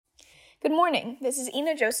Good morning. This is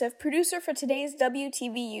Ina Joseph, producer for today's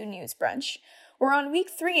WTVU News Brunch. We're on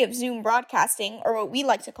week 3 of Zoom broadcasting, or what we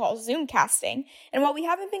like to call Zoomcasting, and while we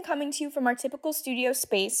haven't been coming to you from our typical studio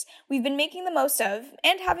space, we've been making the most of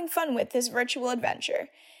and having fun with this virtual adventure.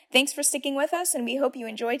 Thanks for sticking with us, and we hope you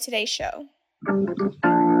enjoy today's show.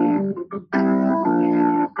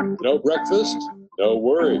 No breakfast? No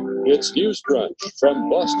worry. It's News Brunch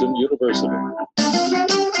from Boston University.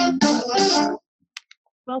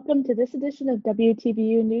 Welcome to this edition of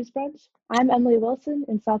WTVU News Brunch. I'm Emily Wilson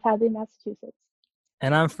in South Hadley, Massachusetts.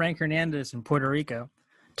 And I'm Frank Hernandez in Puerto Rico.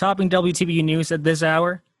 Topping WTVU News at this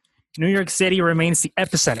hour, New York City remains the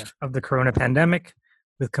epicenter of the corona pandemic,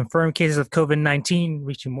 with confirmed cases of COVID-19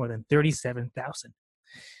 reaching more than 37,000.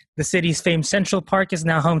 The city's famed Central Park is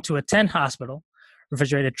now home to a 10 hospital.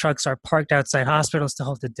 Refrigerated trucks are parked outside hospitals to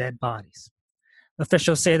hold the dead bodies.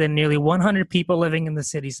 Officials say that nearly 100 people living in the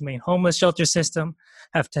city's main homeless shelter system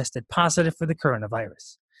have tested positive for the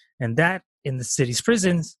coronavirus, and that in the city's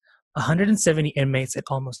prisons, 170 inmates and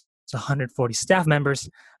almost 140 staff members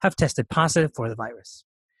have tested positive for the virus.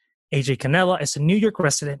 AJ Canella is a New York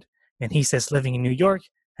resident, and he says living in New York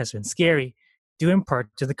has been scary, due in part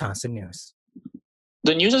to the constant news.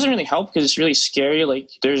 The news doesn't really help because it's really scary.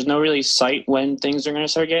 Like, there's no really sight when things are going to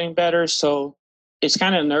start getting better, so it's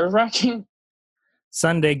kind of nerve-wracking.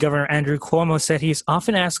 Sunday, Governor Andrew Cuomo said he's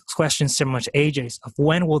often asked questions similar to AJ's of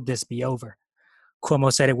when will this be over.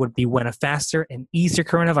 Cuomo said it would be when a faster and easier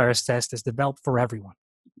coronavirus test is developed for everyone.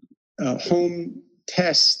 A home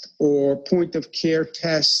test or point-of-care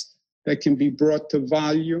test that can be brought to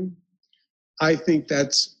volume, I think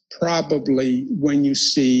that's probably when you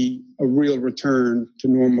see a real return to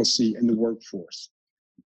normalcy in the workforce.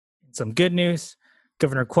 Some good news.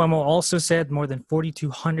 Governor Cuomo also said more than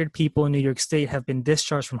 4,200 people in New York State have been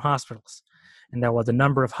discharged from hospitals, and that while the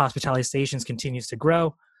number of hospitalizations continues to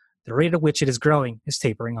grow, the rate at which it is growing is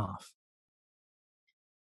tapering off.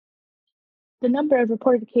 The number of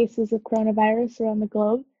reported cases of coronavirus around the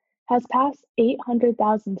globe has passed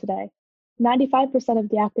 800,000 today. 95% of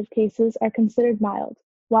the active cases are considered mild,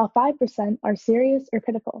 while 5% are serious or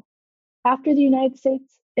critical. After the United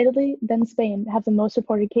States, Italy, then Spain have the most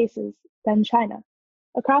reported cases, then China.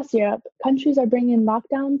 Across Europe, countries are bringing in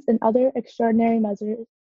lockdowns and other extraordinary measures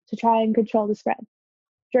to try and control the spread.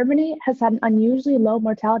 Germany has had an unusually low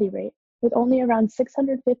mortality rate, with only around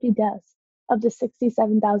 650 deaths of the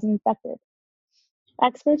 67,000 infected.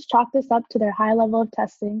 Experts chalk this up to their high level of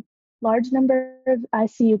testing, large number of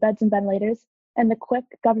ICU beds and ventilators, and the quick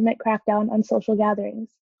government crackdown on social gatherings.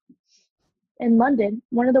 In London,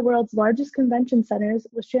 one of the world's largest convention centers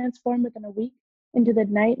was transformed within a week into the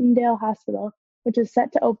Nightingale Hospital, which is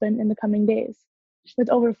set to open in the coming days. With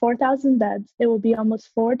over 4,000 beds, it will be almost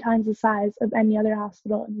 4 times the size of any other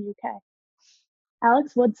hospital in the UK.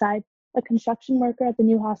 Alex Woodside, a construction worker at the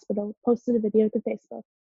new hospital, posted a video to Facebook.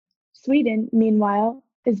 Sweden, meanwhile,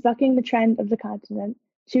 is bucking the trend of the continent,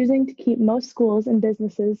 choosing to keep most schools and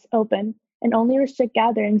businesses open and only restrict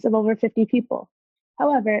gatherings of over 50 people.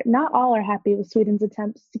 However, not all are happy with Sweden's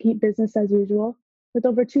attempts to keep business as usual, with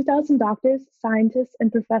over 2,000 doctors, scientists,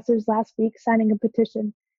 and professors last week signing a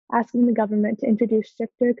petition asking the government to introduce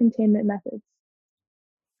stricter containment methods.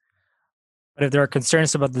 But if there are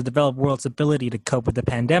concerns about the developed world's ability to cope with the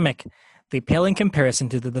pandemic, they pale in comparison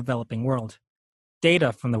to the developing world.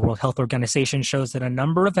 Data from the World Health Organization shows that a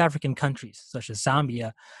number of African countries, such as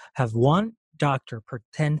Zambia, have 1 doctor per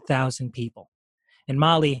 10,000 people. In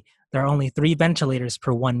Mali, there are only 3 ventilators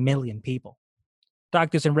per 1 million people.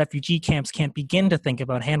 Doctors in refugee camps can't begin to think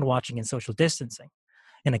about hand washing and social distancing.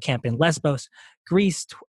 In a camp in Lesbos, Greece,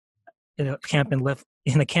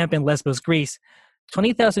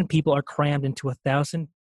 20,000 people are crammed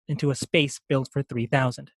into a space built for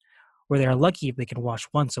 3,000, where they are lucky if they can wash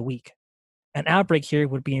once a week. An outbreak here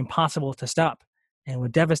would be impossible to stop and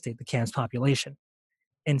would devastate the camp's population.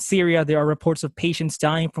 In Syria, there are reports of patients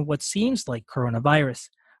dying from what seems like coronavirus,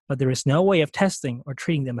 but there is no way of testing or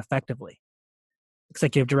treating them effectively.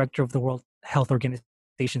 Executive Director of the World Health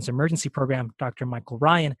Organization's emergency program, Dr. Michael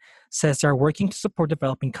Ryan, says they are working to support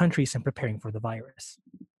developing countries in preparing for the virus.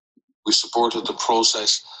 We supported the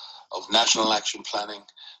process of national action planning,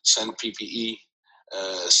 sent PPE,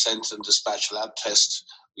 sent and dispatched lab tests.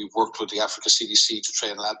 We've worked with the Africa CDC to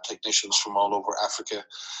train lab technicians from all over Africa,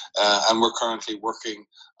 and we're currently working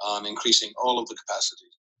on increasing all of the capacity.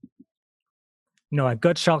 Noah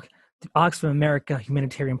Gottschalk, the Oxfam America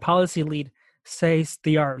humanitarian policy lead, says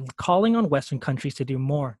they are calling on Western countries to do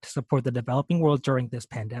more to support the developing world during this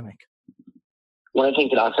pandemic. One of the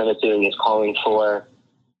things that Oxfam is doing is calling for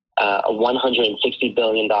a $160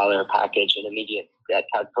 billion package in immediate debt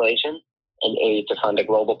cancellation and aid to fund a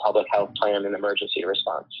global public health plan and emergency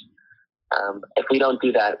response. If we don't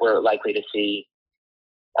do that, we're likely to see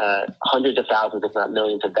hundreds of thousands, if not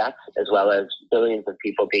millions of deaths, as well as billions of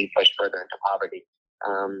people being pushed further into poverty.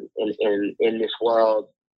 In this world,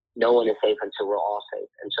 no one is safe until we're all safe.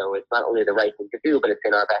 And so it's not only the right thing to do, but it's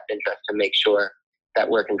in our best interest to make sure that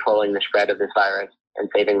we're controlling the spread of this virus and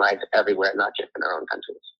saving lives everywhere, not just in our own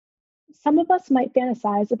countries. Some of us might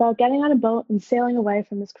fantasize about getting on a boat and sailing away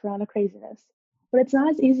from this corona craziness, but it's not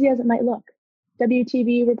as easy as it might look.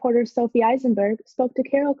 WTVU reporter Sophie Eisenberg spoke to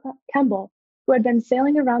Carol Kemble, who had been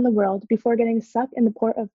sailing around the world before getting stuck in the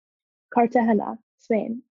port of Cartagena,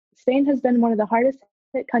 Spain. Spain has been one of the hardest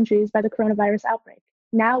hit countries by the coronavirus outbreak,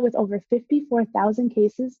 now with over 54,000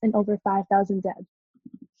 cases and over 5,000 dead.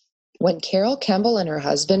 When Carol Kemble and her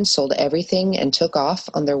husband sold everything and took off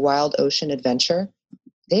on their wild ocean adventure,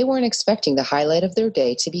 they weren't expecting the highlight of their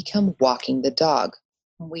day to become walking the dog.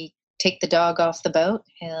 We take the dog off the boat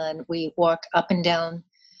and we walk up and down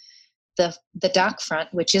the dock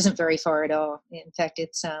front, which isn't very far at all. In fact,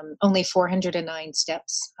 it's only 409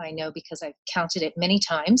 steps. I know because I've counted it many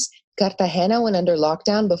times. Cartagena went under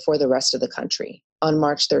lockdown before the rest of the country on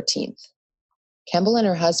March 13th. Kemble and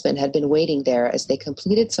her husband had been waiting there as they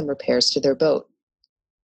completed some repairs to their boat.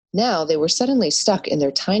 Now they were suddenly stuck in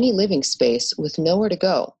their tiny living space with nowhere to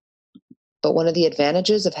go. But one of the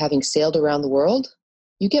advantages of having sailed around the world,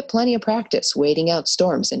 you get plenty of practice waiting out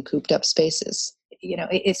storms in cooped up spaces. You know,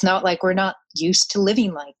 it's not like we're not used to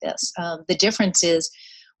living like this. The difference is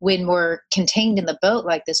when we're contained in the boat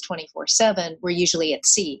like this 24/7, we're usually at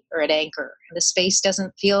sea or at anchor. And the space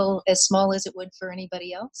doesn't feel as small as it would for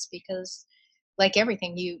anybody else because, like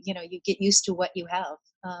everything, you get used to what you have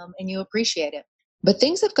and you appreciate it. But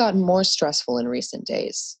things have gotten more stressful in recent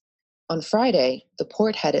days. On Friday, the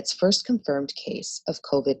port had its first confirmed case of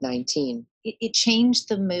COVID-19. It changed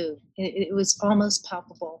the mood. It was almost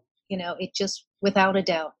palpable. You know, it just, without a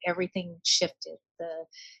doubt, everything shifted.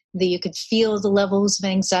 You could feel the levels of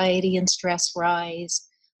anxiety and stress rise.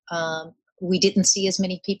 We didn't see as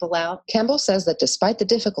many people out. Kemble says that despite the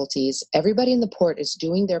difficulties, everybody in the port is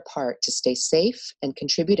doing their part to stay safe and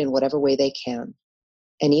contribute in whatever way they can.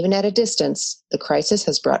 And even at a distance, the crisis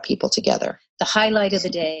has brought people together. The highlight of the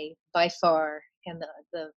day, by far, and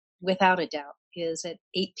the without a doubt, is at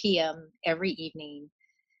 8 p.m. every evening,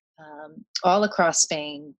 all across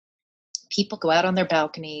Spain. People go out on their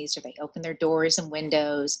balconies or they open their doors and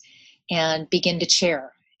windows and begin to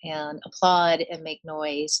cheer and applaud and make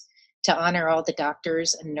noise to honor all the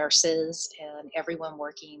doctors and nurses and everyone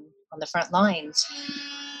working on the front lines.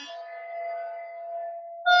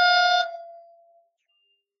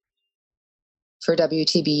 For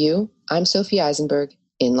WTBU, I'm Sophie Eisenberg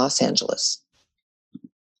in Los Angeles.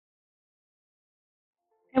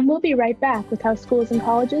 And we'll be right back with how schools and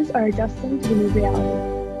colleges are adjusting to the new reality.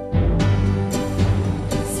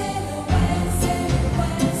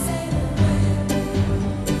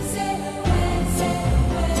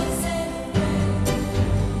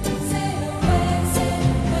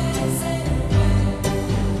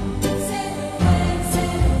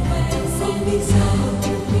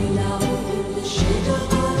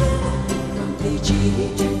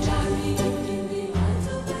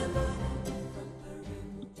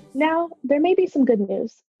 Now, there may be some good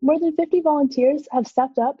news. More than 50 volunteers have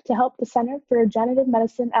stepped up to help the Center for Regenerative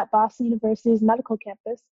Medicine at Boston University's medical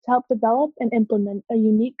campus to help develop and implement a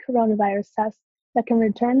unique coronavirus test that can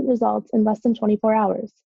return results in less than 24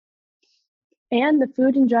 hours. And the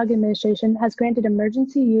Food and Drug Administration has granted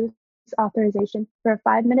emergency use authorization for a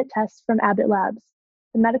 5-minute test from Abbott Labs.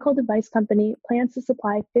 The medical device company plans to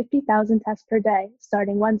supply 50,000 tests per day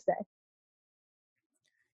starting Wednesday.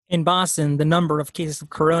 In Boston, the number of cases of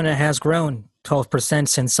corona has grown 12%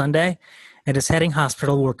 since Sunday and is hitting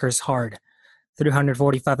hospital workers hard.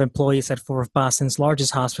 345 employees at 4 of Boston's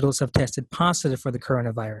largest hospitals have tested positive for the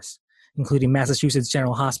coronavirus, including Massachusetts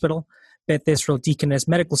General Hospital, Beth Israel Deaconess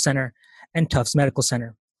Medical Center, and Tufts Medical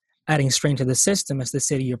Center, adding strain to the system as the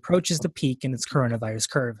city approaches the peak in its coronavirus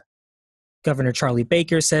curve. Governor Charlie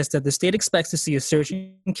Baker says that the state expects to see a surge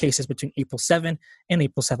in cases between April 7 and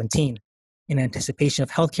April 17. In anticipation of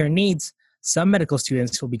healthcare needs, some medical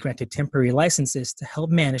students will be granted temporary licenses to help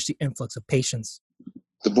manage the influx of patients.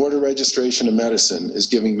 The Board of Registration of Medicine is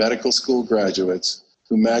giving medical school graduates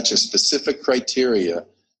who match a specific criteria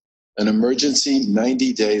an emergency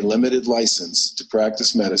 90-day limited license to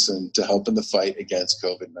practice medicine to help in the fight against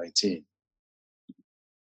COVID-19.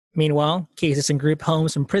 Meanwhile, cases in group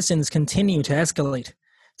homes and prisons continue to escalate.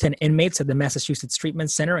 10 inmates at the Massachusetts Treatment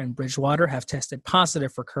Center in Bridgewater have tested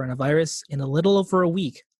positive for coronavirus in a little over a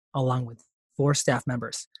week, along with 4 staff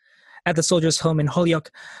members. At the Soldiers' Home in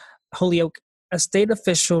Holyoke, Holyoke, a state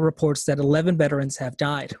official reports that 11 veterans have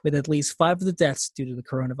died, with at least 5 of the deaths due to the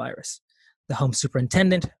coronavirus. The home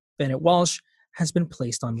superintendent, Bennett Walsh, has been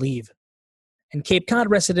placed on leave. And Cape Cod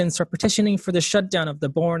residents are petitioning for the shutdown of the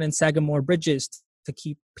Bourne and Sagamore bridges to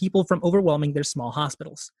keep people from overwhelming their small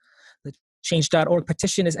hospitals. The Change.org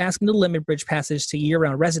petition is asking to limit bridge passage to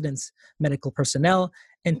year-round residents, medical personnel,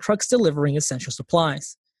 and trucks delivering essential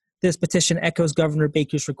supplies. This petition echoes Governor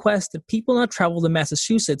Baker's request that people not travel to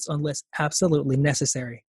Massachusetts unless absolutely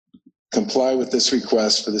necessary. Comply with this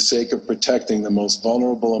request for the sake of protecting the most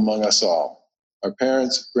vulnerable among us all, our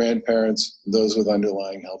parents, grandparents, and those with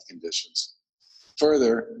underlying health conditions.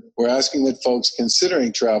 Further, we're asking that folks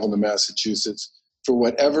considering travel to Massachusetts, for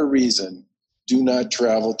whatever reason, do not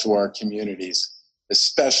travel to our communities,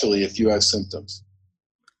 especially if you have symptoms.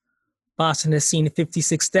 Boston has seen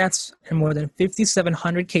 56 deaths and more than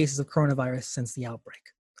 5,700 cases of coronavirus since the outbreak.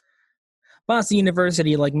 Boston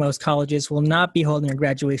University, like most colleges, will not be holding a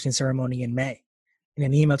graduation ceremony in May. In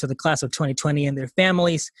an email to the class of 2020 and their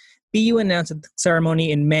families, BU announced that the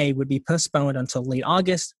ceremony in May would be postponed until late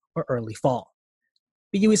August or early fall.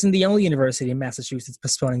 BU isn't the only university in Massachusetts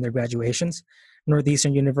postponing their graduations.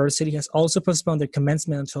 Northeastern University has also postponed their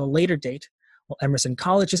commencement until a later date, while Emerson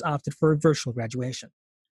College has opted for a virtual graduation.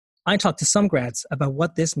 I talked to some grads about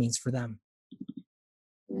what this means for them.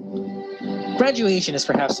 Graduation is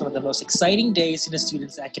perhaps one of the most exciting days in a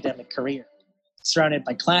student's academic career. Surrounded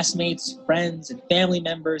by classmates, friends, and family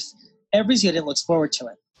members, every student looks forward to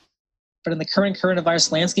it. But in the current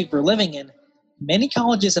coronavirus landscape we're living in, many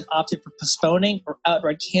colleges have opted for postponing or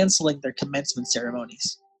outright canceling their commencement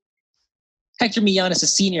ceremonies. Hector Millan is a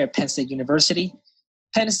senior at Penn State University.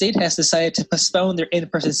 Penn State has decided to postpone their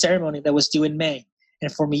in-person ceremony that was due in May.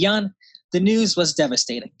 And for Millan, the news was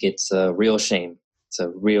devastating. It's a real shame. It's a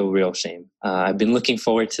real shame. I've been looking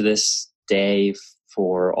forward to this day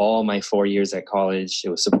for all my 4 years at college. It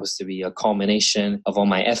was supposed to be a culmination of all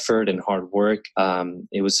my effort and hard work.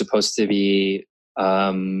 It was supposed to be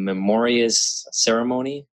a memorious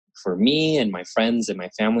ceremony for me and my friends and my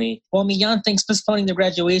family. While Millan thinks postponing the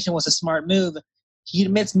graduation was a smart move, he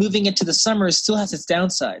admits moving into the summer still has its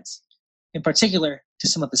downsides, in particular to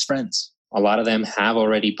some of his friends. A lot of them have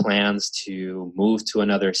already plans to move to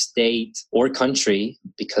another state or country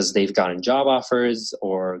because they've gotten job offers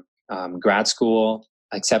or grad school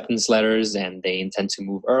acceptance letters, and they intend to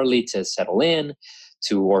move early to settle in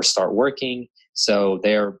or start working. So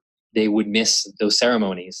they would miss those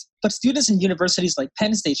ceremonies. But students in universities like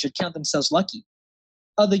Penn State should count themselves lucky.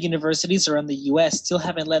 Other universities around the U.S. still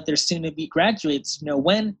haven't let their soon-to-be graduates know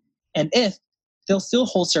when and if they'll still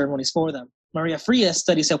hold ceremonies for them. Maria Frias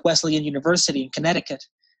studies at Wesleyan University in Connecticut,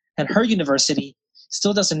 and her university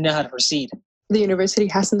still doesn't know how to proceed. The university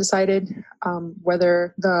hasn't decided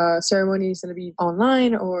whether the ceremony is going to be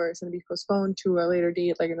online or it's going to be postponed to a later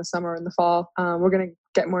date, like in the summer or in the fall. We're going to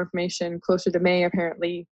get more information closer to May,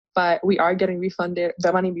 apparently, but we are getting refunded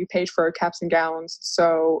the money we paid for our caps and gowns,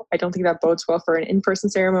 so I don't think that bodes well for an in-person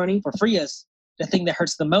ceremony. For Frias, the thing that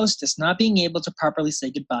hurts the most is not being able to properly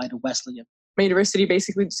say goodbye to Wesleyan. My university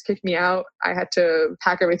basically just kicked me out. I had to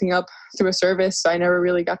pack everything up through a service, so I never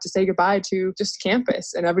really got to say goodbye to just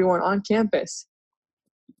campus and everyone on campus.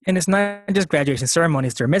 And it's not just graduation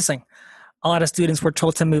ceremonies they're missing. A lot of students were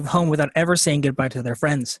told to move home without ever saying goodbye to their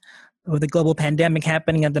friends. With the global pandemic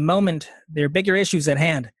happening at the moment, there are bigger issues at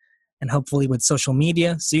hand. And hopefully with social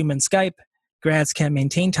media, Zoom and Skype, grads can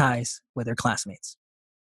maintain ties with their classmates.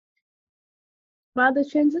 While the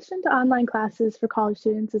transition to online classes for college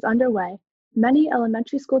students is underway, many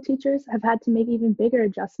elementary school teachers have had to make even bigger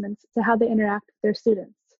adjustments to how they interact with their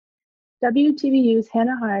students. WTVU's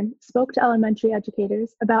Hannah Harn spoke to elementary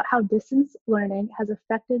educators about how distance learning has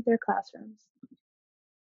affected their classrooms.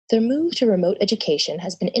 The move to remote education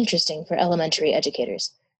has been interesting for elementary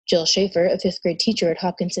educators. Jill Schaefer, a fifth grade teacher at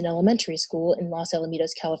Hopkinton Elementary School in Los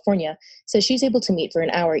Alamitos, California, says she's able to meet for an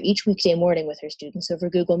hour each weekday morning with her students over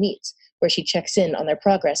Google Meets, where she checks in on their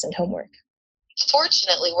progress and homework.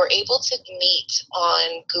 Fortunately, we're able to meet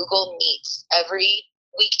on Google Meets every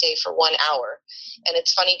weekday for 1 hour. And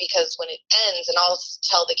it's funny because when it ends, and I'll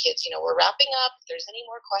tell the kids, we're wrapping up, if there's any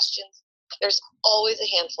more questions, there's always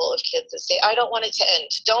a handful of kids that say, I don't want it to end.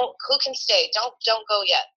 Who can stay? Don't go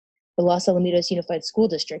yet. The Los Alamitos Unified School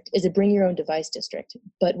District is a bring-your-own-device district,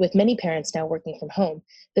 but with many parents now working from home,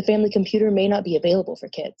 the family computer may not be available for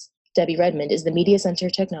kids. Debbie Redmond is the Media Center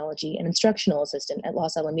Technology and Instructional Assistant at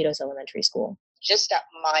Los Alamitos Elementary School. Just at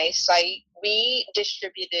my site, we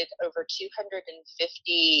distributed over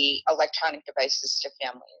 250 electronic devices to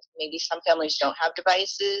families. Maybe some families don't have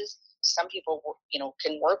devices. Some people,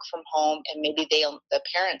 can work from home, and maybe the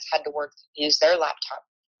parents had to use their laptop.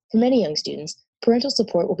 For many young students, parental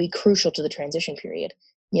support will be crucial to the transition period.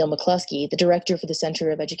 Neil McCluskey, the director for the Center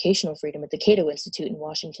of Educational Freedom at the Cato Institute in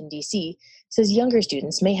Washington, D.C., says younger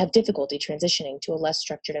students may have difficulty transitioning to a less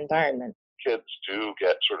structured environment. Kids do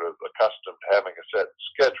get sort of accustomed to having a set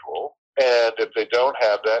schedule, and if they don't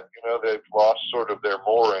have that, they've lost sort of their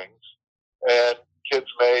moorings, and kids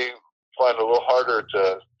may find it a little harder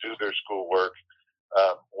to do their schoolwork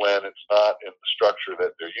when it's not in the structure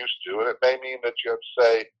that they're used to. And it may mean that you have to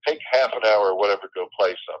say, take half an hour or whatever, go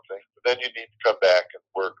play something. But then you need to come back and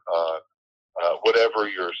work on whatever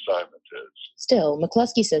your assignment is. Still,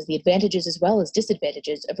 McCluskey says the advantages as well as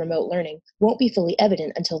disadvantages of remote learning won't be fully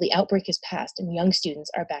evident until the outbreak has passed and young students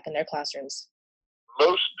are back in their classrooms.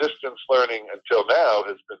 Most distance learning until now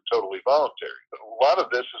has been totally voluntary. But a lot of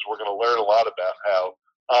this is we're going to learn a lot about how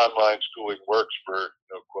online schooling works for,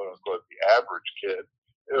 quote unquote, the average kid,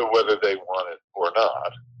 whether they want it or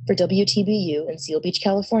not. For WTBU in Seal Beach,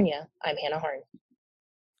 California, I'm Hannah Harn.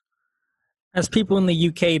 As people in the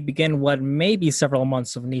UK begin what may be several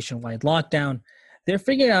months of nationwide lockdown, they're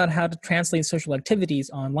figuring out how to translate social activities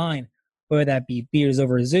online, whether that be beers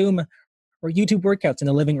over Zoom or YouTube workouts in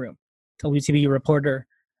the living room. WTBU reporter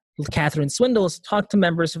Catherine Swindles talked to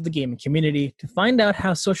members of the gaming community to find out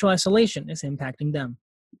how social isolation is impacting them.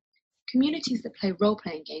 Communities that play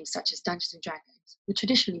role-playing games such as Dungeons & Dragons would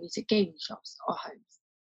traditionally meet at gaming shops or homes.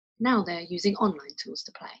 Now they're using online tools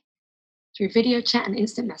to play. Through video chat and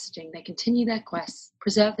instant messaging, they continue their quests,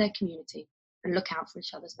 preserve their community, and look out for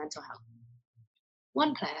each other's mental health.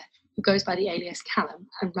 One player, who goes by the alias Callum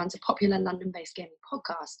and runs a popular London-based gaming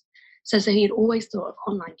podcast, says that he had always thought of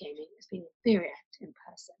online gaming as being inferior to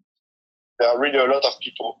in-person. There are really a lot of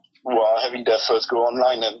people who are having their first go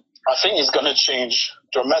online, and I think it's going to change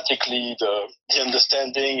dramatically the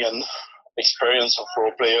understanding and experience of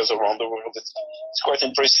role players around the world. It's quite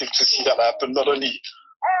impressive to see that happen, not only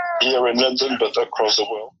here in London, but across the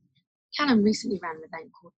world. Callum recently ran an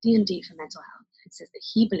event called D&D for Mental Health and says that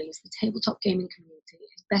he believes the tabletop gaming community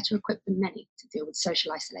is better equipped than many to deal with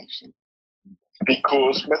social isolation.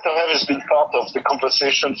 Because mental health has been part of the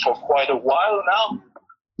conversation for quite a while now.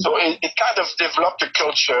 So it kind of developed a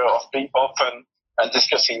culture of being open and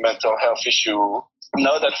discussing mental health issues.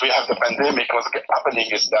 Now that we have the pandemic, what's happening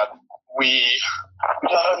is that we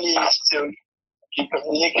not only still keep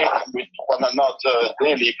communicating with one another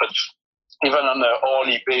daily, but even on an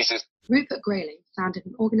hourly basis. Rupert Grayling founded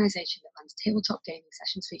an organisation that runs tabletop gaming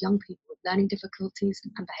sessions for young people with learning difficulties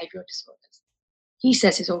and behavioural disorders. He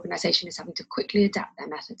says his organisation is having to quickly adapt their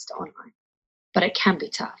methods to online. But it can be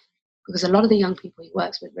tough, because a lot of the young people he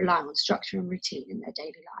works with rely on structure and routine in their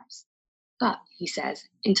daily lives. But, he says,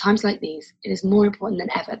 in times like these, it is more important than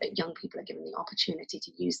ever that young people are given the opportunity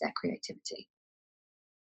to use their creativity.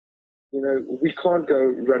 We can't go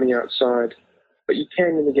running outside, but you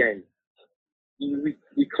can in the game.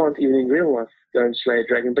 You can't even in real life go and slay a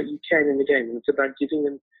dragon, but you can in the game. And it's about giving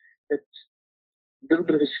them a little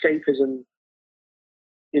bit of escapism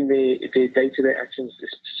in their day-to-day actions,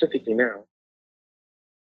 specifically now.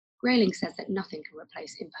 Grayling says that nothing can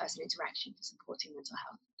replace in-person interaction for supporting mental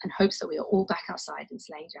health and hopes that we are all back outside and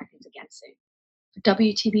slaying dragons again soon. For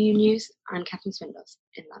WTBU News, I'm Catherine Swindles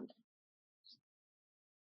in London.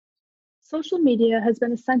 Social media has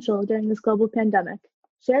been essential during this global pandemic.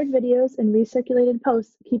 Shared videos and recirculated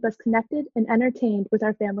posts keep us connected and entertained with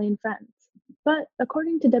our family and friends. But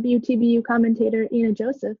according to WTBU commentator Ina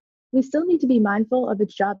Joseph, we still need to be mindful of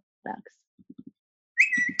its drawbacks.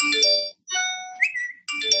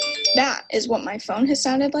 That is what my phone has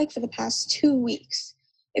sounded like for the past 2 weeks.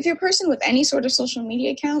 If you're a person with any sort of social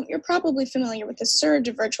media account, you're probably familiar with the surge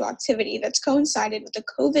of virtual activity that's coincided with the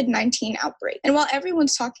COVID-19 outbreak. And while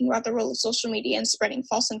everyone's talking about the role of social media in spreading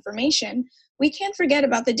false information, we can't forget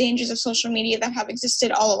about the dangers of social media that have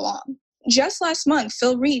existed all along. Just last month,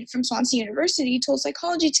 Phil Reed from Swansea University told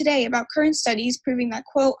Psychology Today about current studies proving that,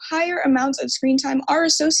 quote, higher amounts of screen time are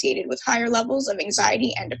associated with higher levels of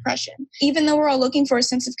anxiety and depression. Even though we're all looking for a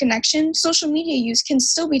sense of connection, social media use can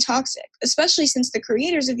still be toxic, especially since the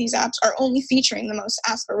creators of these apps are only featuring the most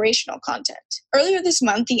aspirational content. Earlier this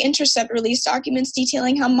month, The Intercept released documents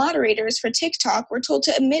detailing how moderators for TikTok were told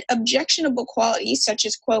to omit objectionable qualities such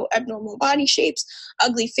as, quote, abnormal body shapes,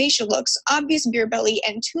 ugly facial looks, obvious beer belly,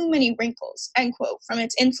 and too many wrinkles, end quote, from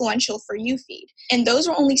its influential For You feed. And those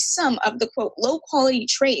were only some of the, quote, low-quality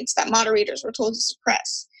traits that moderators were told to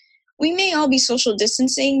suppress. We may all be social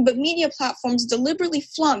distancing, but media platforms deliberately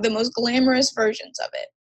flaunt the most glamorous versions of it.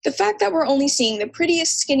 The fact that we're only seeing the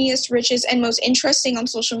prettiest, skinniest, richest, and most interesting on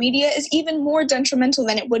social media is even more detrimental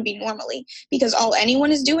than it would be normally, because all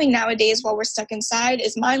anyone is doing nowadays while we're stuck inside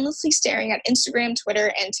is mindlessly staring at Instagram,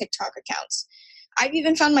 Twitter, and TikTok accounts. I've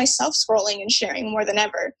even found myself scrolling and sharing more than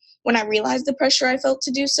ever. When I realized the pressure I felt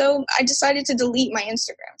to do so, I decided to delete my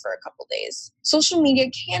Instagram for a couple days. Social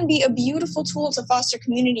media can be a beautiful tool to foster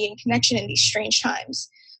community and connection in these strange times,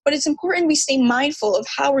 but it's important we stay mindful of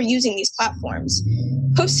how we're using these platforms.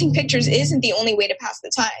 Posting pictures isn't the only way to pass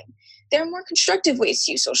the time. There are more constructive ways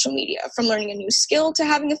to use social media, from learning a new skill to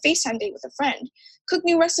having a FaceTime date with a friend, cook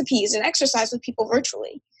new recipes, and exercise with people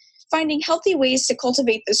virtually. Finding healthy ways to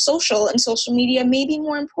cultivate the social and social media may be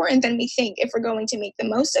more important than we think if we're going to make the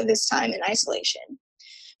most of this time in isolation.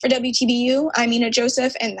 For WTBU, I'm Ina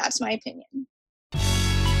Joseph, and that's my opinion.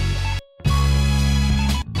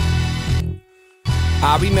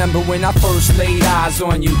 I remember when I first laid eyes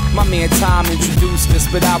on you. My man Tom introduced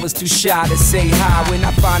us, but I was too shy to say hi. When I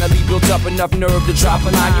finally built up enough nerve to drop a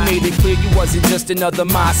line, you made it clear you wasn't just another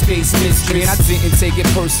MySpace mystery. And I didn't take it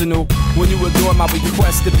personal when you ignored my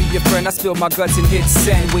request to be your friend. I spilled my guts and hit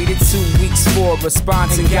send. Waited 2 weeks for a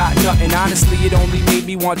response and got nothing. Honestly, it only made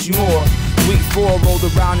me want you more. Week 4 rolled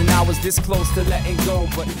around and I was this close to letting go,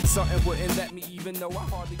 but something wouldn't let me, even though I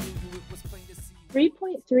hardly knew you. It was plain to see.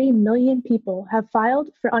 3.3 million people have filed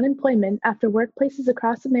for unemployment after workplaces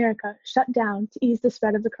across America shut down to ease the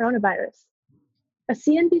spread of the coronavirus. A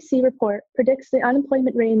CNBC report predicts the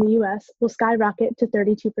unemployment rate in the U.S. will skyrocket to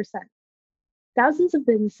 32%. Thousands of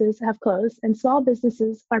businesses have closed, and small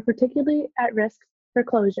businesses are particularly at risk for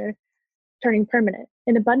closure, turning permanent.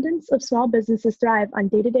 An abundance of small businesses thrive on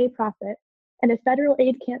day-to-day profit, and if federal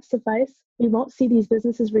aid can't suffice, we won't see these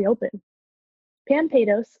businesses reopen. Pam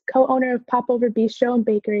Patos, co-owner of Popover Bistro and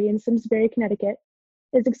Bakery in Simsbury, Connecticut,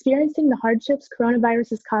 is experiencing the hardships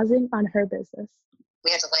coronavirus is causing on her business. We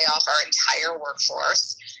had to lay off our entire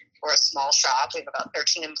workforce. We're a small shop. We have about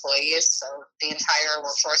 13 employees, so the entire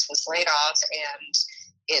workforce was laid off, and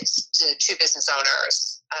it's the 2 business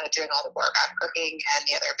owners doing all the work. I'm cooking, and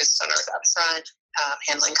the other business owners out front,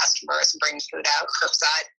 handling customers and bringing food out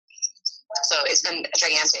curbside. So it's been a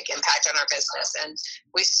gigantic impact on our business, and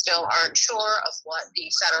we still aren't sure of what the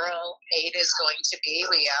federal aid is going to be.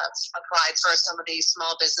 We have applied for some of these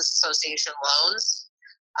Small Business Association loans,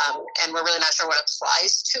 and we're really not sure what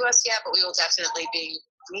applies to us yet, but we will definitely be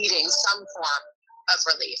needing some form of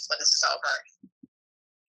relief when this is over.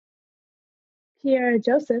 Kiara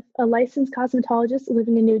Joseph, a licensed cosmetologist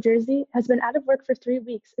living in New Jersey, has been out of work for 3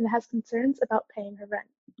 weeks and has concerns about paying her rent.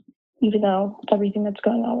 Even though everything that's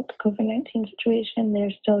going on with the COVID-19 situation, they're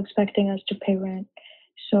still expecting us to pay rent.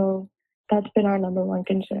 So that's been our number one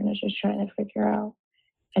concern, is just trying to figure out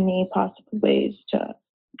any possible ways to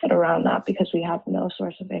get around that because we have no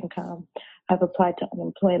source of income. I've applied to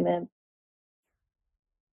unemployment.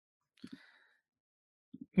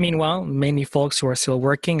 Meanwhile, many folks who are still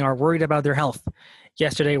working are worried about their health.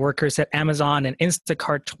 Yesterday, workers at Amazon and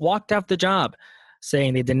Instacart walked off the job,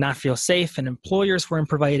 saying they did not feel safe and employers weren't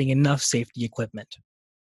providing enough safety equipment.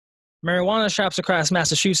 Marijuana shops across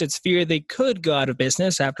Massachusetts fear they could go out of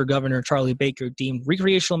business after Governor Charlie Baker deemed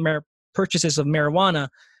recreational purchases of marijuana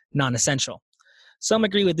non-essential. Some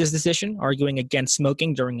agree with this decision, arguing against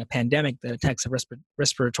smoking during a pandemic that attacks the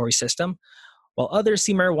respiratory system, while others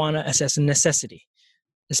see marijuana as a necessity,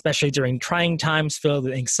 especially during trying times filled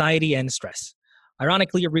with anxiety and stress.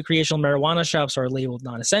 Ironically, recreational marijuana shops are labeled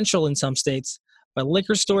non-essential in some states, but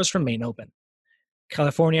liquor stores remain open.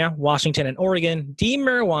 California, Washington, and Oregon deem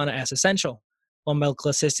marijuana as essential, while medical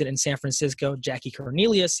assistant in San Francisco, Jackie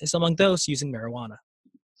Cornelius, is among those using marijuana.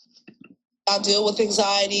 I deal with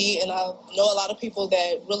anxiety, and I know a lot of people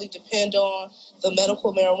that really depend on the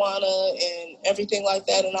medical marijuana and everything like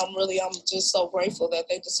that, and I'm just so grateful that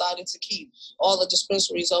they decided to keep all the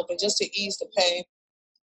dispensaries open just to ease the pain.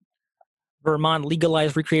 Vermont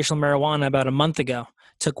legalized recreational marijuana about a month ago,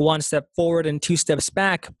 took 1 step forward and 2 steps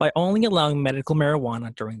back by only allowing medical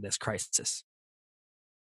marijuana during this crisis.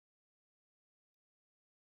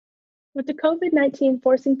 With the COVID-19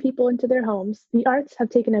 forcing people into their homes, the arts have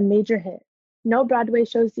taken a major hit. No Broadway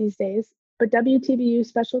shows these days, but WTBU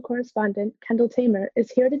special correspondent Kendall Tamer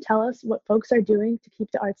is here to tell us what folks are doing to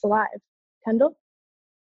keep the arts alive. Kendall?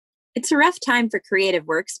 It's a rough time for creative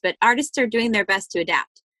works, but artists are doing their best to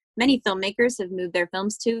adapt. Many filmmakers have moved their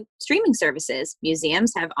films to streaming services,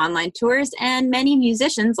 museums have online tours, and many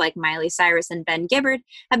musicians like Miley Cyrus and Ben Gibbard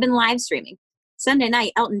have been live streaming. Sunday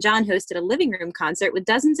night, Elton John hosted a living room concert with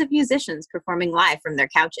dozens of musicians performing live from their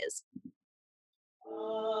couches. I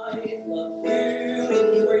love you,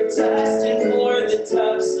 and you were destined for the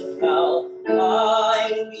depths of hell.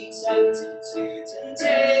 I'd be tempted to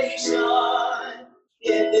temptation,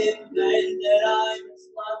 given then that I must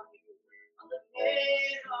love you on the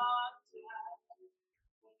pit of death.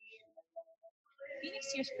 Phoenix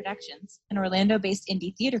Figures Productions, an Orlando-based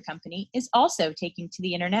indie theater company, is also taking to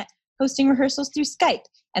the internet, hosting rehearsals through Skype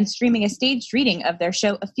and streaming a staged reading of their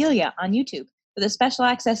show Ophelia on YouTube with a special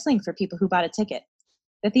access link for people who bought a ticket.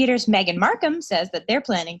 The theater's Megan Markham says that they're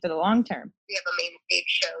planning for the long term. We have a main stage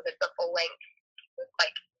show that's a full-length,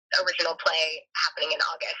 original play happening in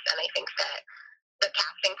August, and I think that the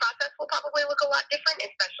casting process will probably look a lot different,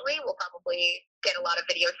 especially we'll probably get a lot of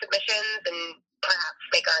video submissions and perhaps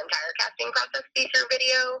make our entire casting process be through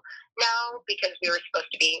video now, because we were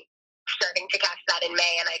supposed to be starting to cast that in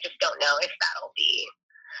May, and I just don't know if that'll be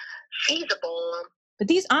feasible. But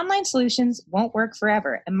these online solutions won't work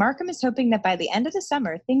forever, and Markham is hoping that by the end of the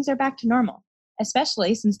summer, things are back to normal,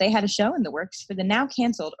 especially since they had a show in the works for the now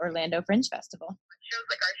canceled Orlando Fringe Festival. Shows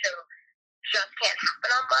like our show just can't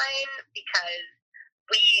happen online because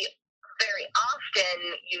we very often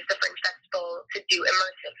use the Fringe Festival to do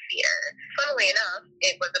immersive theater. Funnily enough,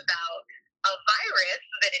 it was about a virus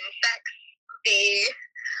that infects the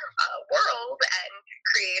world and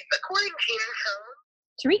creates a quarantine zone.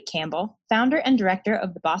 Tariq Campbell, founder and director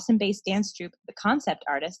of the Boston-based dance troupe The Concept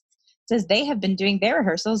Artists, says they have been doing their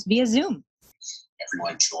rehearsals via Zoom.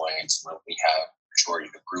 Everyone joins. We have a majority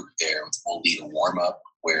of the group there. We'll lead a warm-up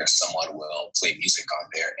where someone will play music on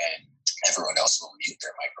there and everyone else will mute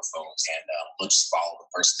their microphones and we'll just follow the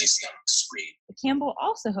person they see on the screen. But Campbell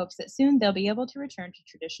also hopes that soon they'll be able to return to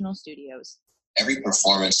traditional studios. Every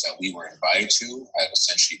performance that we were invited to had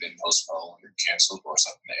essentially been postponed or canceled or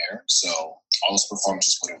something there. So all those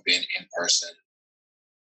performances would have been in person.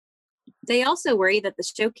 They also worry that the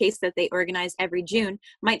showcase that they organize every June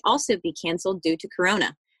might also be canceled due to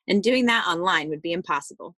Corona, and doing that online would be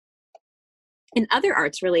impossible. In other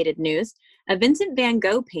arts-related news, a Vincent van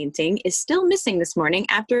Gogh painting is still missing this morning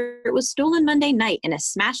after it was stolen Monday night in a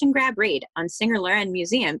smash-and-grab raid on Singer-Laren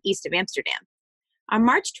Museum east of Amsterdam. On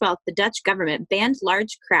March 12th, the Dutch government banned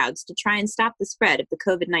large crowds to try and stop the spread of the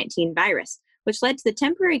COVID-19 virus, which led to the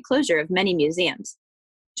temporary closure of many museums.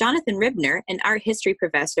 Jonathan Ribner, an art history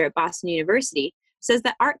professor at Boston University, says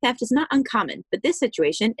that art theft is not uncommon, but this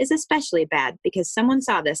situation is especially bad because someone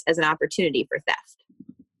saw this as an opportunity for theft.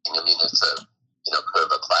 I mean, it's a kind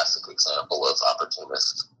of a classic example of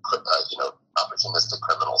opportunistic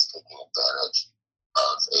criminals taking advantage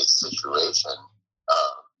of a situation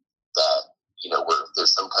that where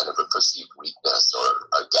there's some kind of a perceived weakness or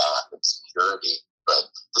a gap in security. But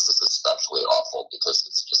this is especially awful because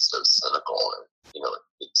it's just so cynical and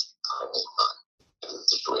it's preying on the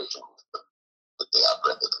situation with the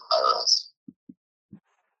outbreak of the virus.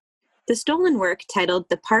 The stolen work, titled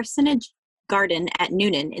The Parsonage Garden at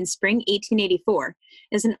Noonan in spring 1884,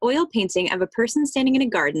 is an oil painting of a person standing in a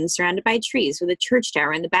garden surrounded by trees with a church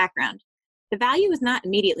tower in the background. The value is not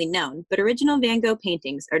immediately known, but original Van Gogh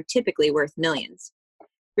paintings are typically worth millions.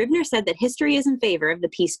 Ribner said that history is in favor of the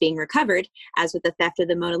piece being recovered, as with the theft of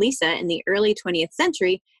the Mona Lisa in the early 20th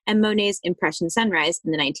century and Monet's Impression Sunrise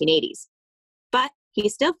in the 1980s. But he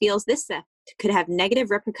still feels this theft could have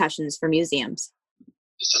negative repercussions for museums.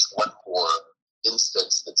 It's just one more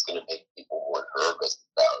instance that's going to make people more nervous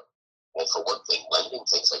about, well, for one thing, lending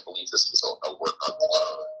things. I believe this was a work on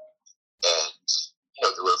loan. And, they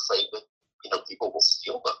were afraid that, people will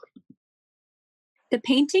steal them. The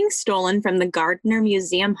paintings stolen from the Gardner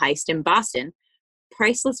Museum heist in Boston,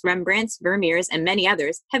 priceless Rembrandts, Vermeers, and many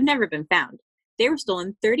others, have never been found. They were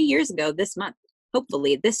stolen 30 years ago this month.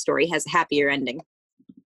 Hopefully, this story has a happier ending.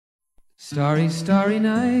 Starry, starry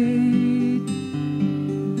night.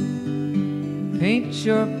 Paint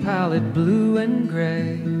your palette blue and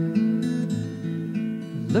gray.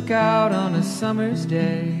 Look out on a summer's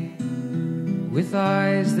day with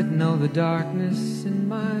eyes that know the darkness in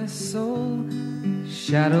my soul.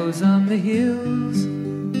 Shadows on the hills.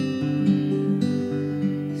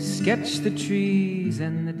 Sketch the trees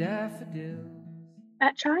and the daffodils.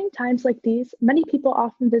 At trying times like these, many people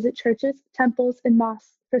often visit churches, temples, and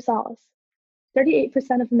mosques for solace.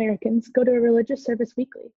 38% of Americans go to a religious service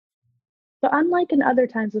weekly. But unlike in other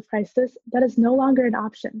times of crisis, that is no longer an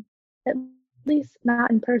option, at least not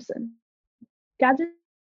in person. Gathering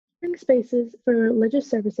spaces for religious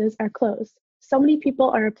services are closed. So many people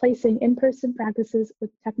are replacing in-person practices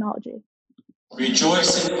with technology.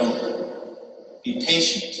 Rejoice in hope. Be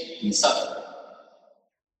patient in suffering.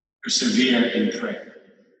 Persevere in prayer.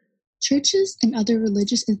 Churches and other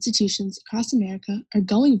religious institutions across America are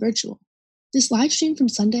going virtual. This live stream from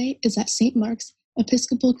Sunday is at St. Mark's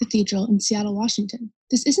Episcopal Cathedral in Seattle, Washington.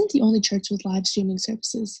 This isn't the only church with live streaming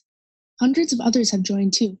services. Hundreds of others have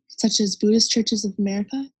joined too, such as Buddhist Churches of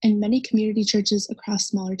America and many community churches across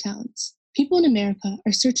smaller towns. People in America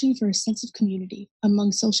are searching for a sense of community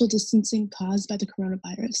among social distancing caused by the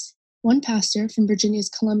coronavirus. One pastor from Virginia's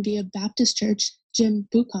Columbia Baptist Church, Jim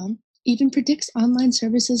Bucom, even predicts online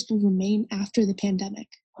services will remain after the pandemic.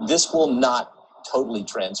 This will not totally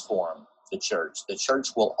transform the church. The church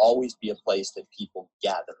will always be a place that people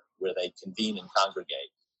gather, where they convene and congregate.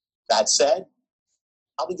 That said,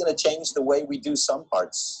 probably going to change the way we do some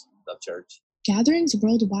parts of church. Gatherings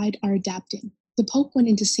worldwide are adapting. The Pope went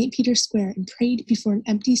into St. Peter's Square and prayed before an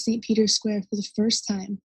empty St. Peter's Square for the first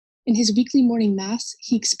time. In his weekly morning mass,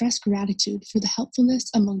 he expressed gratitude for the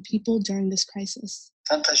helpfulness among people during this crisis.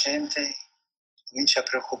 Tanta gente comincia a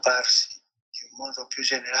preoccuparsi in modo più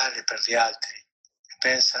generale per gli altri.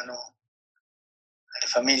 Pensano alle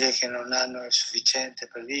famiglie che non hanno il sufficiente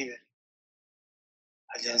per vivere,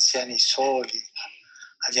 agli anziani soli,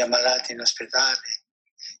 agli ammalati in ospedale,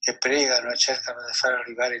 che pregano e cercano di far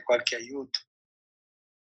arrivare qualche aiuto.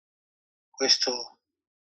 Questo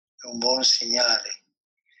è un buon segnale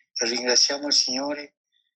e ringraziamo il Signore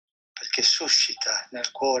perché suscita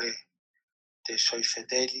nel cuore dei suoi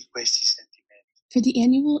fedeli questi sentimenti. For the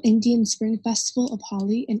annual Indian Spring Festival of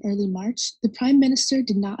Holi in early March, the Prime Minister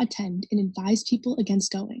did not attend and advised people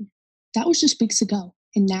against going. That was just weeks ago,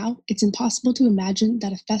 and now it's impossible to imagine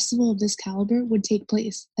that a festival of this caliber would take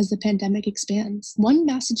place as the pandemic expands. One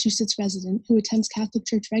Massachusetts resident who attends Catholic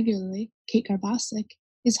Church regularly, Kate Garbasic,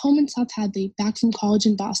 is home in South Hadley, back from college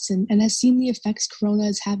in Boston, and has seen the effects Corona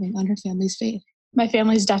is having on her family's faith. My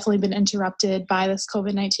family's definitely been interrupted by this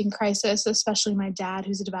COVID-19 crisis, especially my dad,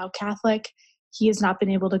 who's a devout Catholic. He has not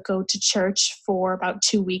been able to go to church for about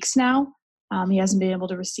 2 weeks now. He hasn't been able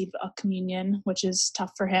to receive a communion, which is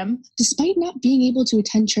tough for him. Despite not being able to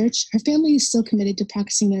attend church, her family is still committed to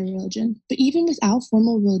practicing their religion. But even without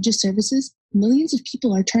formal religious services, millions of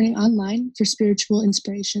people are turning online for spiritual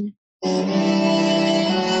inspiration.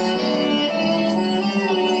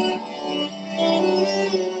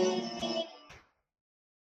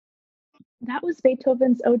 That was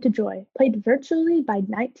Beethoven's Ode to Joy, played virtually by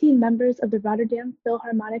 19 members of the Rotterdam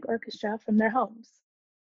Philharmonic Orchestra from their homes.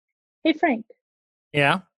 Hey, Frank.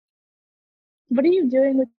 Yeah? What are you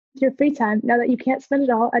doing with your free time now that you can't spend it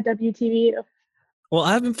all at WTVU? Well,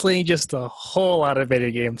 I've been playing just a whole lot of video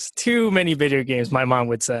games. Too many video games, my mom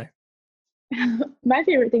would say. My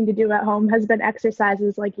favorite thing to do at home has been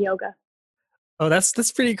exercises like yoga. Oh,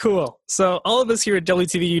 that's pretty cool. So all of us here at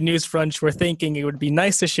WTVU News Brunch were thinking it would be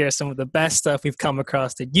nice to share some of the best stuff we've come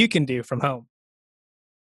across that you can do from home.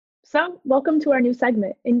 So, welcome to our new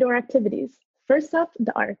segment, Indoor Activities. First up,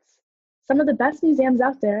 the arts. Some of the best museums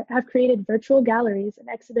out there have created virtual galleries and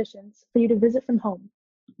exhibitions for you to visit from home.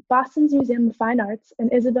 Boston's Museum of Fine Arts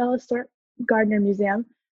and Isabella Stewart Gardner Museum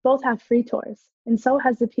both have free tours, and so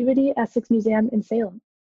has the Peabody Essex Museum in Salem.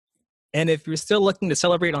 And if you're still looking to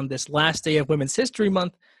celebrate on this last day of Women's History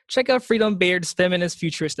Month, check out Freedom Baird's Feminist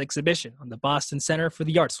Futurist exhibition on the Boston Center for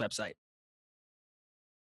the Arts website.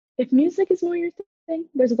 If music is more your thing,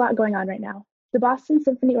 there's a lot going on right now. The Boston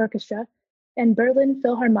Symphony Orchestra and Berlin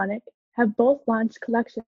Philharmonic have both launched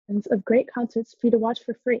collections of great concerts for you to watch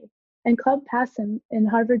for free, and Club Passim in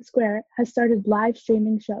Harvard Square has started live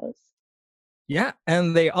streaming shows. Yeah,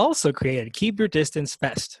 and they also created Keep Your Distance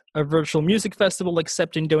Fest, a virtual music festival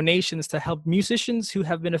accepting donations to help musicians who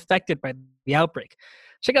have been affected by the outbreak.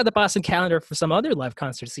 Check out the Boston calendar for some other live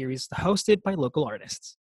concert series hosted by local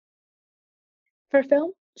artists. For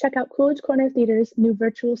film, check out Coolidge Corner Theater's new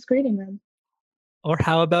virtual screening room. Or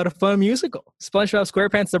how about a fun musical? SpongeBob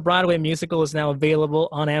SquarePants The Broadway musical is now available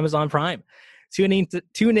on Amazon Prime. Tune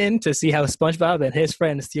in to see how SpongeBob and his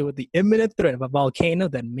friends deal with the imminent threat of a volcano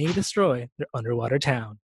that may destroy their underwater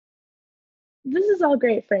town. This is all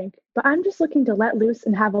great, Frank, but I'm just looking to let loose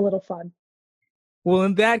and have a little fun. Well,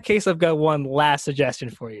 in that case, I've got one last suggestion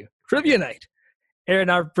for you. Trivia Night.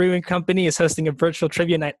 Aeronautic Brewing Company is hosting a virtual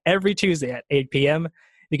trivia night every Tuesday at 8 p.m.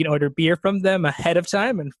 You can order beer from them ahead of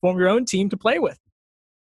time and form your own team to play with.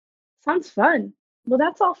 Sounds fun. Well,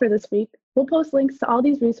 that's all for this week. We'll post links to all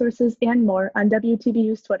these resources and more on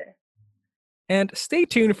WTVU's Twitter. And stay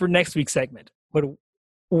tuned for next week's segment,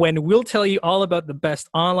 when we'll tell you all about the best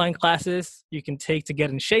online classes you can take to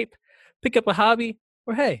get in shape, pick up a hobby,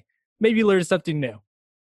 or hey, maybe learn something new.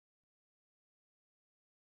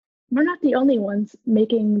 We're not the only ones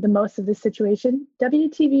making the most of this situation.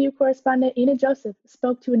 WTVU correspondent Ina Joseph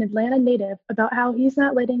spoke to an Atlanta native about how he's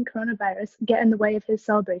not letting coronavirus get in the way of his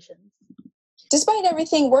celebrations. Despite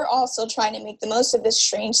everything, we're all still trying to make the most of this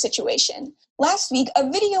strange situation. Last week, a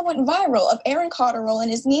video went viral of Aaron Cotterill and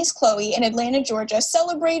his niece Chloe in Atlanta, Georgia,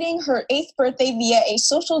 celebrating her 8th birthday via a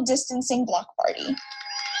social distancing block party. Chloe,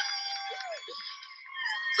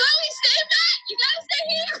 stay back! You gotta stay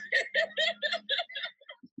here!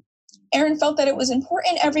 Aaron felt that it was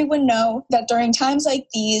important everyone know that during times like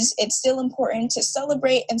these, it's still important to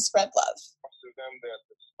celebrate and spread love. To them that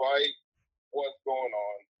despite what's going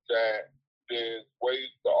on, that there's ways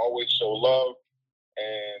to always show love,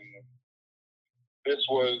 and this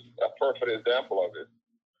was a perfect example of it.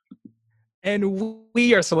 And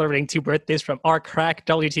we are celebrating 2 birthdays from our crack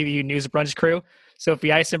WTVU News Brunch crew.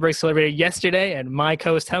 Sophie Eisenberg celebrated yesterday, and my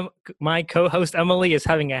co-host Emily is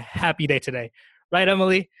having a happy day today. Right,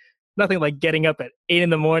 Emily? Nothing like getting up at 8 in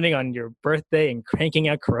the morning on your birthday and cranking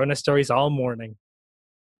out Corona stories all morning.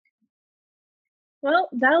 Well,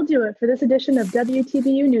 that'll do it for this edition of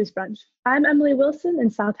WTVU News Brunch. I'm Emily Wilson in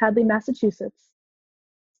South Hadley, Massachusetts.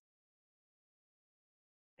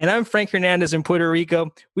 And I'm Frank Hernandez in Puerto Rico.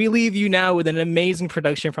 We leave you now with an amazing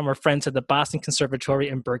production from our friends at the Boston Conservatory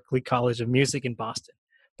and Berklee College of Music in Boston,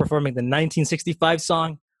 performing the 1965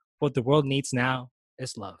 song, What the World Needs Now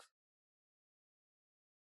is Love.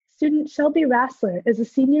 Student Shelby Rassler is a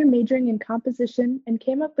senior majoring in composition and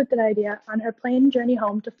came up with the idea on her plane journey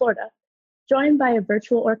home to Florida. Joined by a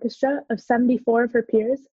virtual orchestra of 74 of her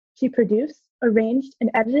peers, she produced, arranged,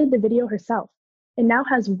 and edited the video herself, and now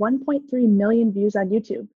has 1.3 million views on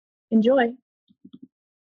YouTube. Enjoy!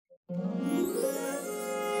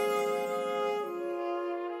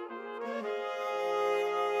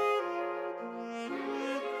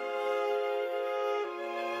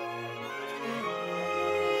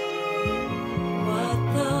 What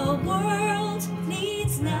the world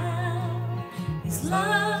needs now is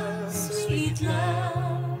love, sweet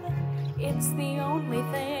love. It's the only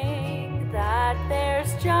thing that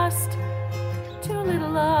there's just too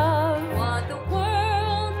little of.